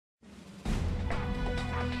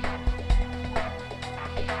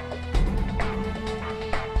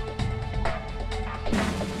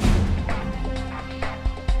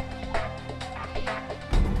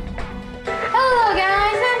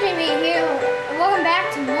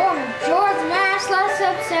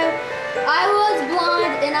I was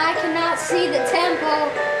blind and I cannot see the temple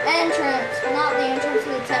entrance. Not the entrance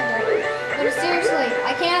to the temple. But seriously,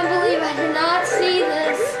 I can't believe I did not see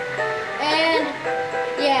this. And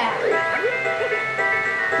yeah.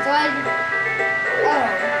 So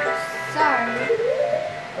sorry.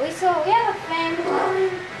 We have a fan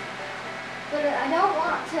going, but I don't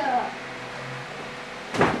want to.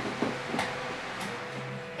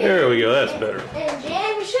 There we go, that's better. And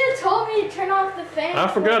Jan, you should have told me to turn off the fan. I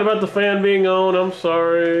forgot about the fan being on, I'm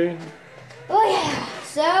sorry. Oh yeah,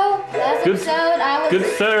 so last episode Good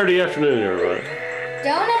Saturday afternoon, everybody.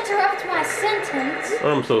 Don't interrupt my sentence.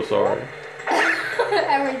 I'm so sorry.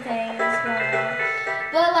 Everything is going on.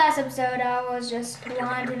 But last episode I was just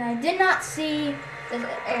blind and I did not see the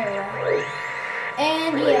area.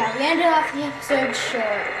 And yeah, we ended off the episode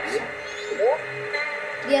short.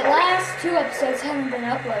 The last 2 episodes haven't been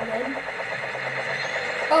uploaded.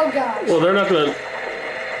 Oh gosh. Well, they're not gonna.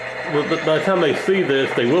 By the time they see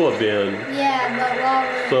this, they will have been. Yeah, but while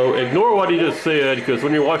so ignore what he just said, because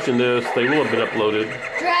when you're watching this, they will have been uploaded.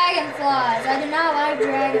 Dragonflies. I do not like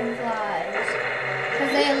dragonflies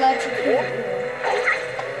because they electrocute you.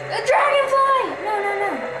 A dragonfly! No, no,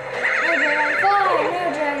 no. No dragonfly. No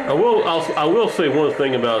dragonfly. I will say one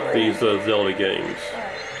thing about these Zelda games.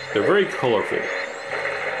 They're very colorful.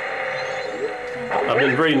 I've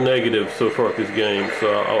been very negative so far with these games, so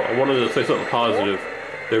I wanted to say something positive.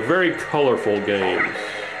 They're very colorful games.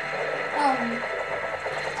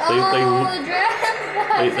 The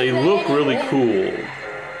dragonflies they look really cool.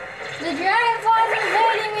 The dragonflies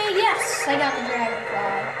invading me. Yes, I got the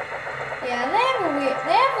dragonfly. Yeah, they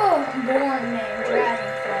have a boring name,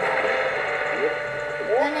 dragonfly.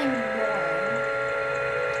 That name's boring.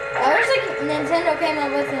 I wish Nintendo came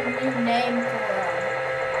up with a new name for them.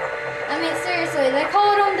 I mean, seriously, they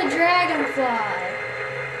called them the Dragonfly.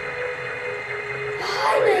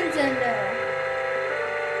 Hi, Nintendo.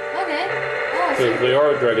 Okay. Oh, Because they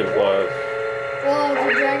are dragonflies. Well,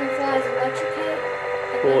 do dragonflies electrocute?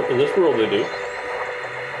 Well, in this world they do.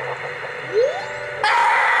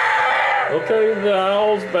 Okay, the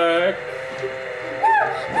owl's back.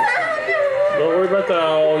 Don't worry about the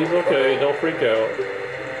owl. He's okay. Don't freak out.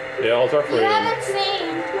 The owl's our friend. You haven't seen.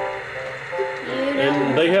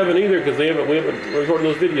 And they haven't either because we haven't recorded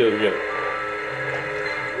those videos yet.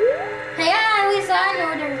 Hey, at least I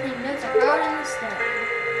know everything. Notes are hard in the stone.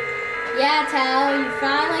 Yeah, Tal, you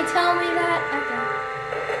finally tell me that? Okay.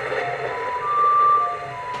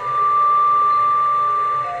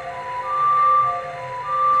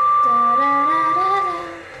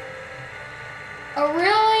 A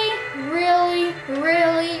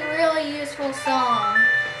really useful song.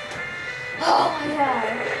 Oh my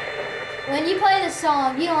god. When you play the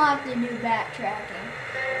song, you don't have to do backtracking.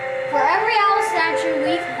 For every owl statue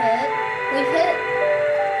we've hit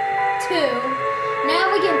 2.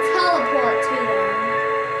 Now we can teleport to them.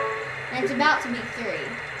 And it's about to be 3.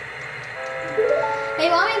 Hey,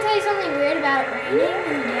 want me to tell you something weird about it raining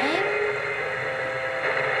in the game?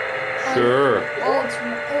 Sure.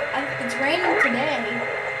 It's raining today.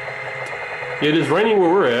 It is raining where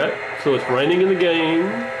we're at, so it's raining in the game.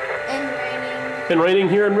 And raining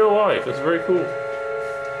here in real life. It's very cool.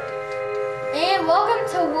 And welcome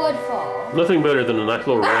to Woodfall. Nothing better than a nice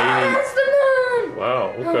little rain. That's the moon!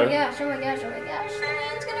 Wow, okay. Oh my gosh, oh my gosh, oh my gosh. The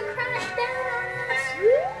moon's gonna crash down on us.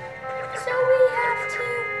 So we have to...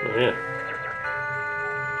 Oh, yeah.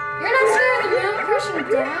 You're not scared of the moon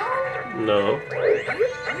crashing down? No.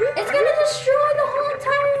 It's gonna destroy the whole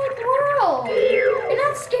entire world. You're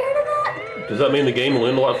not scared of that? Does that mean the game will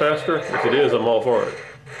end a lot faster? If it is, I'm all for it.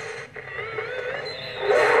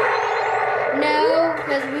 No,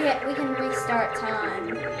 because we can restart time.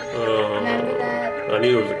 Remember that? I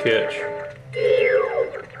knew there was a catch.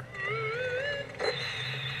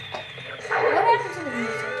 What happened to the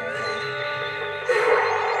music right there?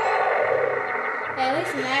 Hey, at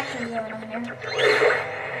least some action going on here.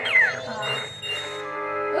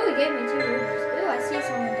 Oh, he gave me 2 rubies. Ooh, I see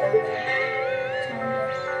someone down there.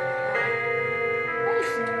 Are you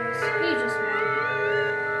serious? He just won.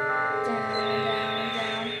 Down.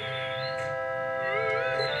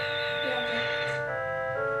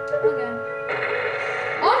 Okay.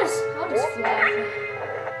 I'll just fly.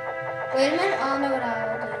 Wait a minute, I'll know what I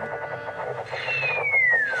will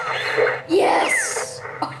do. Yes!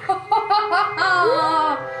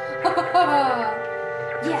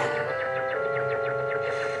 Yeah.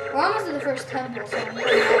 We're almost at the first temple, so I'm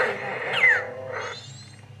really happy about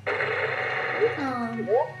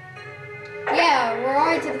that. Yeah, we're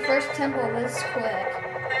already to the first temple this quick.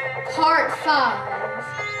 Part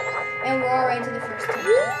 5. And we're already to the first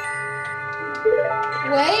temple.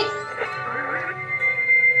 Wait.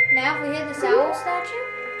 Now now if we hit this owl statue,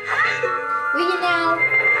 we can now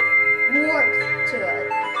warp to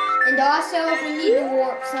it. And also if we need to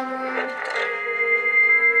warp somewhere.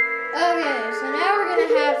 Okay, so now we're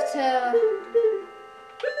gonna have to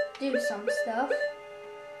do some stuff.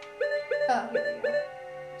 Oh, here we go.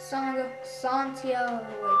 Santiago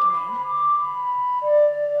Awakening.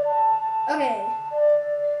 Okay.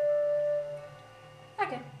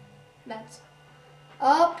 Okay. That's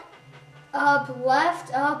up,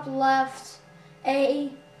 left,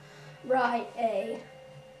 A, right, A.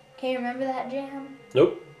 Can you remember that, Jam?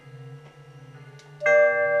 Nope.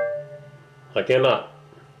 I cannot.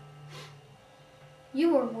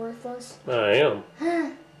 You were worthless. I am.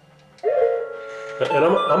 And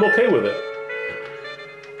I'm okay with it.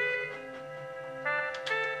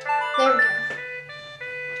 There we go.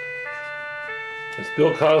 As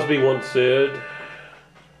Bill Cosby once said,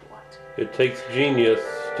 What? it takes genius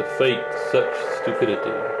to fake such stupidity.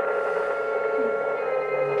 Okay.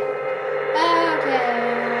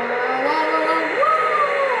 Whoa.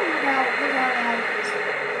 Now, we're going out of this.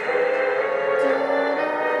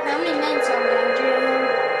 How many minutes are we on,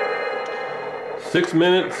 Jim? 6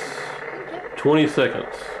 minutes, 20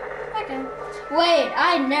 seconds. Okay. Wait,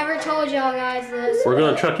 I never told y'all guys this. We're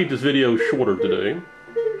going to try to keep this video shorter today.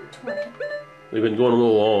 20. We've been going a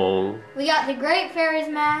little long. We got the Great Fairy's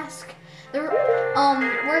Mask. We're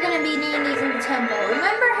gonna be needing these in the temple.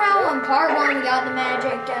 Remember how in part 1 we got the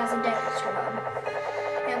magic as a Dekuscrub?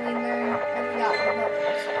 And we got the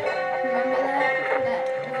bubbles. Remember that?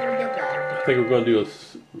 We did that. I think we're going to do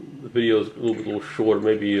the videos a little shorter,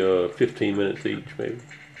 maybe 15 minutes each, maybe.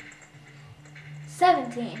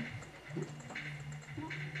 17.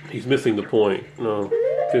 He's missing the point. No,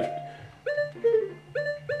 50.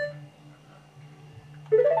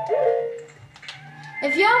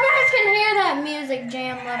 If y'all guys can hear that music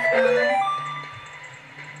Jam left on,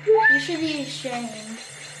 you should be ashamed.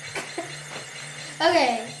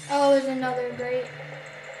 Okay. Oh, there's another great.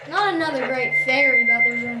 Not another great fairy, but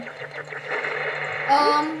there's a.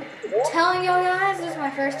 Telling y'all guys, this is my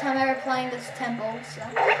first time ever playing this temple, so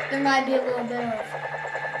there might be a little bit of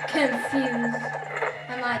confused.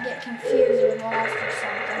 I might get confused or lost or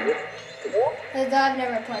something. Because I've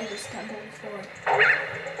never played this temple before.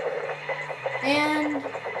 And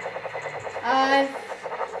I've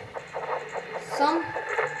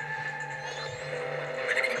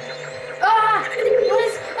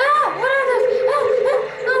what are those?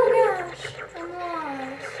 Oh gosh, I'm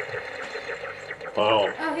lost. Wow.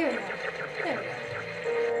 Oh, here we go. There we go.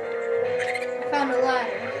 I found a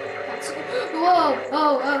ladder. Whoa!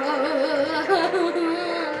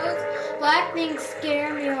 Those black things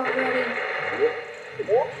scare me already.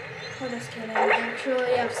 We're just kidding.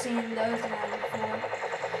 Actually, I've seen those guys before.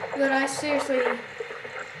 But I seriously,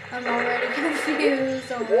 I'm already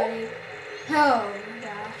confused already. Oh my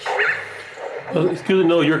gosh. Well, it's good to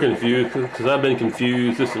know you're confused, because I've been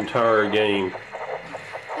confused this entire game.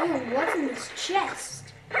 Oh, what's in this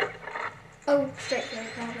chest? Oh, straight there,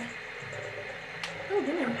 probably. Oh,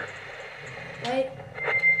 damn. Wait.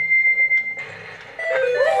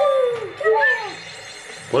 Woohoo! Come here!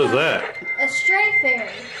 What is that? A stray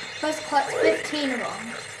fairy. Plus collects 15 of them.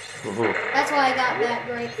 That's why I got that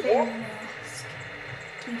great fairy mask.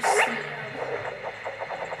 You see.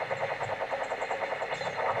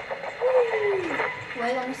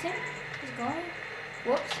 Wait, let me see. It's going.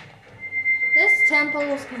 Whoops. This temple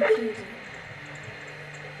is confusing.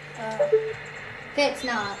 Okay, it's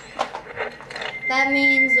not. That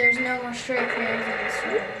means there's no more straight fairies in this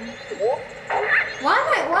room. Why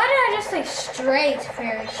did I just say straight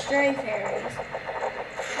fairies? Stray fairies.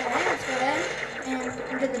 Alright, let's go ahead and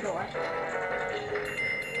into the door.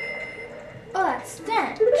 Oh, that's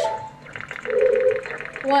stench.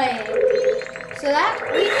 Wait. So that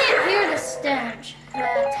we can't hear the stench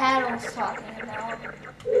that Tattle's talking about.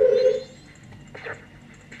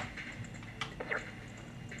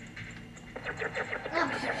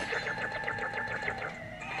 Okay.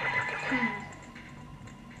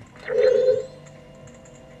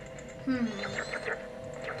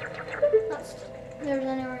 There's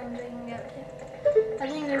any rooms we can go to. I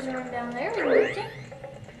think there's a room down there we can go to.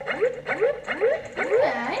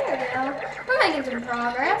 Yeah, here we go. We're making some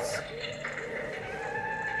progress.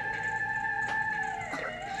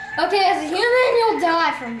 Okay, as a human, you'll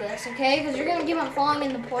die from this, okay? Because you're going to keep on falling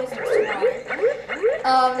in the poisonous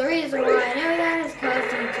water. The reason why I know that is because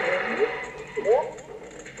YouTube.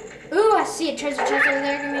 Ooh, I see a treasure chest over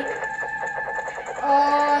there. Give me.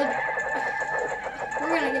 We're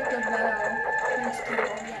going to get the bow.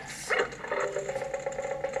 Yes.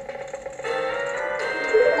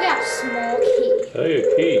 We got a small key. Hey, a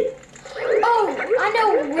key. Oh, I know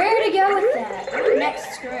where to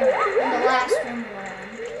next room, in the last room we're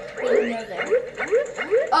in. We can go there.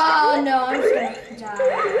 Oh no, I'm just gonna die.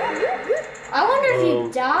 I wonder if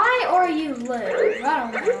you die or you live. I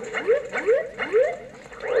don't know.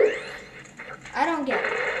 I don't get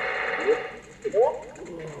it.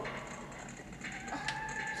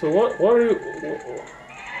 So what are you?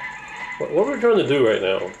 What are we trying to do right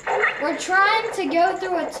now? We're trying to go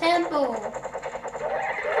through a temple.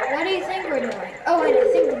 What do you think we're doing? Oh wait, I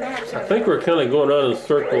think the map's over. I think we're kind of going around in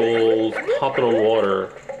circles, hopping on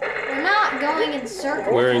water. We're not going in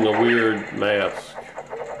circles. Wearing a weird mask.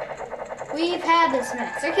 We've had this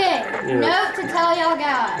mask. Okay, Yeah. note to tell y'all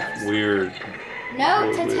guys. Weird.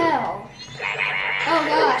 Note to tell. Oh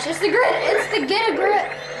gosh, it's the Get a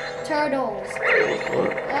Grip turtles.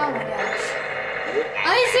 Oh my gosh. I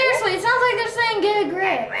mean seriously, it sounds like they're saying get a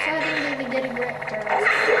grip. So I think they're the Get a Grip turtles.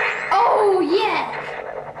 Oh yeah!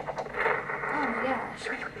 Oh my gosh.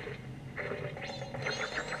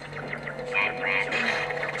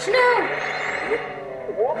 Snow!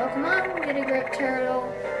 Oh come on, Get a Grip turtle.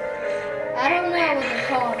 I don't know what they're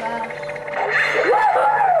called.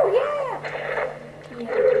 Woo! Yeah!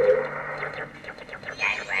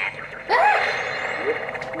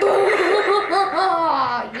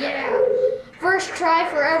 Yeah! First try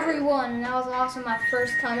for everyone, and that was awesome. My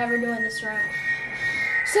first time ever doing this room.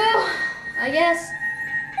 So, I guess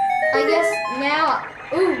now,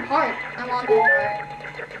 ooh, heart. I'm on that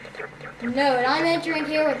heart. No, and I'm entering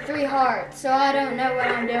here with 3 hearts, so I don't know what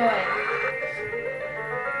I'm doing.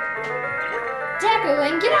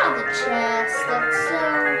 Deku, get out of the chest. That's so,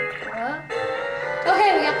 what? Okay,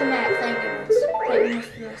 we got the map, thank goodness. Thank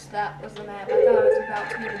goodness that was the map. I thought it was about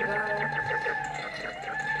to be the battle.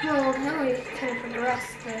 Oh, now we can progress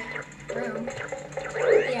the room.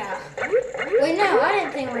 Yeah. Wait, no, I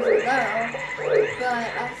didn't think it was a battle. But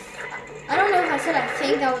I don't know if I said I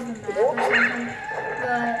think that was the map or something.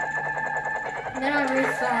 But then I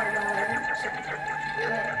rethought about it.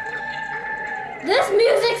 But this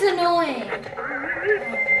music's annoying.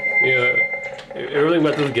 Yeah. Everything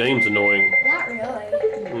about this game's annoying. Not really.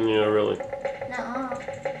 Yeah, really. Nuh-uh.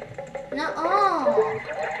 Nuh-uh.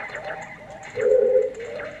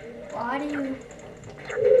 Why do you...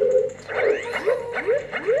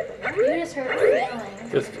 You just hurt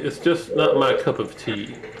feelings. It's just not my cup of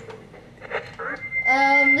tea.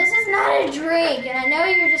 This is not a drink, and I know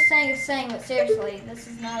you're just saying, but seriously, this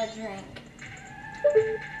is not a drink.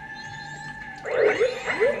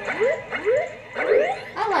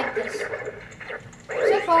 I like this.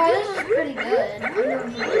 So far, this is pretty good. I'm doing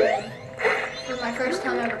pretty good for my first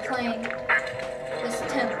time ever playing this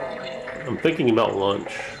temple. I'm thinking about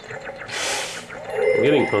lunch. I'm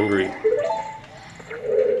getting hungry.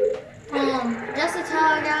 Just to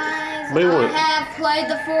tell you guys, I have played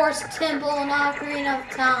the Forest Temple an Ocarina of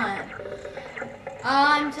Time.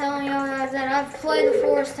 I'm telling you guys that I've played the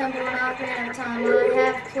Forest Temple an Ocarina of Time. I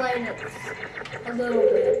have played it a little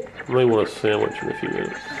bit. I may want a sandwich in a few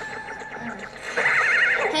minutes.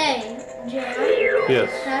 Hey, Jim. Yes.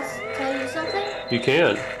 Can I tell you something? You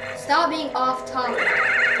can. Stop being off topic.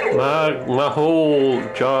 My whole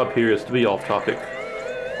job here is to be off topic.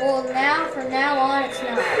 Well, from now on, it's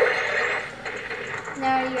not.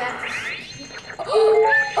 Now you have to...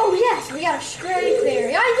 Oh, yes, we got a stray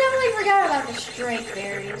fairy. I definitely forgot about the stray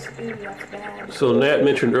fairies. Ooh, that's bad. So Nat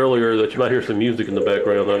mentioned earlier that you might hear some music in the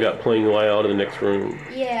background. I got playing loud in the next room.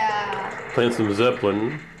 Yeah. Playing some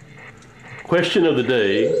Zeppelin. Question of the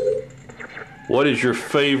day. What is your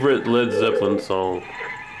favorite Led Zeppelin song?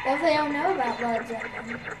 Well, if they don't know about Led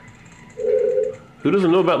Zeppelin. Who doesn't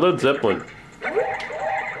know about Led Zeppelin?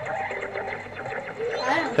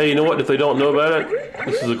 Hey, you know what? If they don't know about it,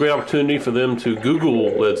 this is a great opportunity for them to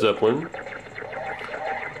Google Led Zeppelin.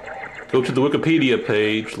 Go to the Wikipedia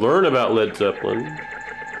page, learn about Led Zeppelin.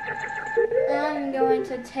 I'm going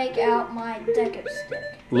to take out my Dekuscrub.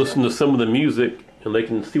 Listen to some of the music, and they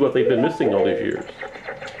can see what they've been missing all these years.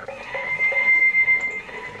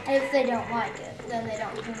 If they don't like it, then they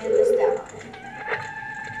don't get missed out on it.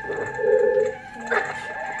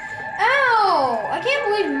 Ow! I can't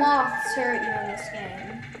believe moths hurt you in this game.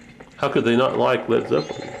 How could they not like Led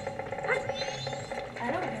Zeppelin? I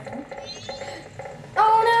don't know.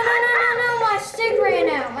 Oh, no, my stick ran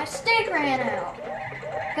out. My stick ran out.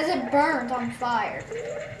 Because it burned on fire.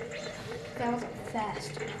 That wasn't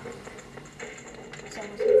fast enough. That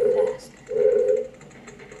wasn't fast.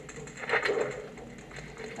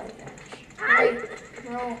 Oh gosh. Wait,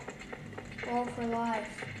 roll for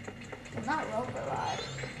life. Well, not roll for life,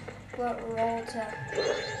 but roll to...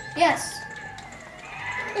 Yes!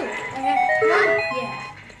 Ooh, okay, come on, yeah.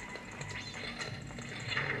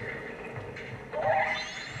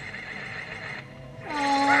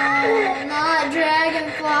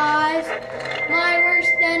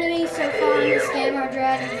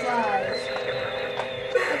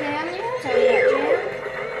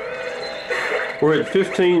 We're at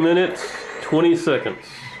 15 minutes, 20 seconds.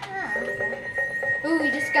 Ah, okay. Ooh, we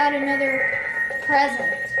just got another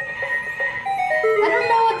present. I don't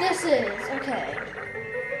know what this is. Okay.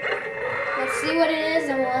 Let's see what it is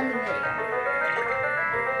and we'll end the video.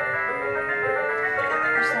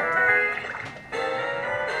 Or something.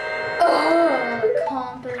 Oh,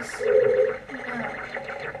 compass. No.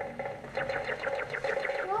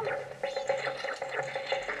 Well.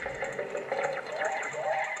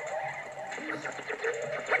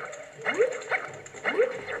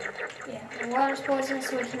 Yeah, the water's poisonous,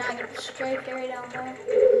 so we cannot get the stray fairy down there.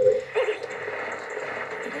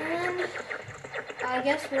 And I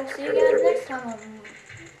guess we'll see you guys next time on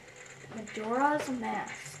Majora's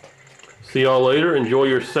Mask. See y'all later. Enjoy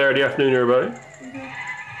your Saturday afternoon, everybody.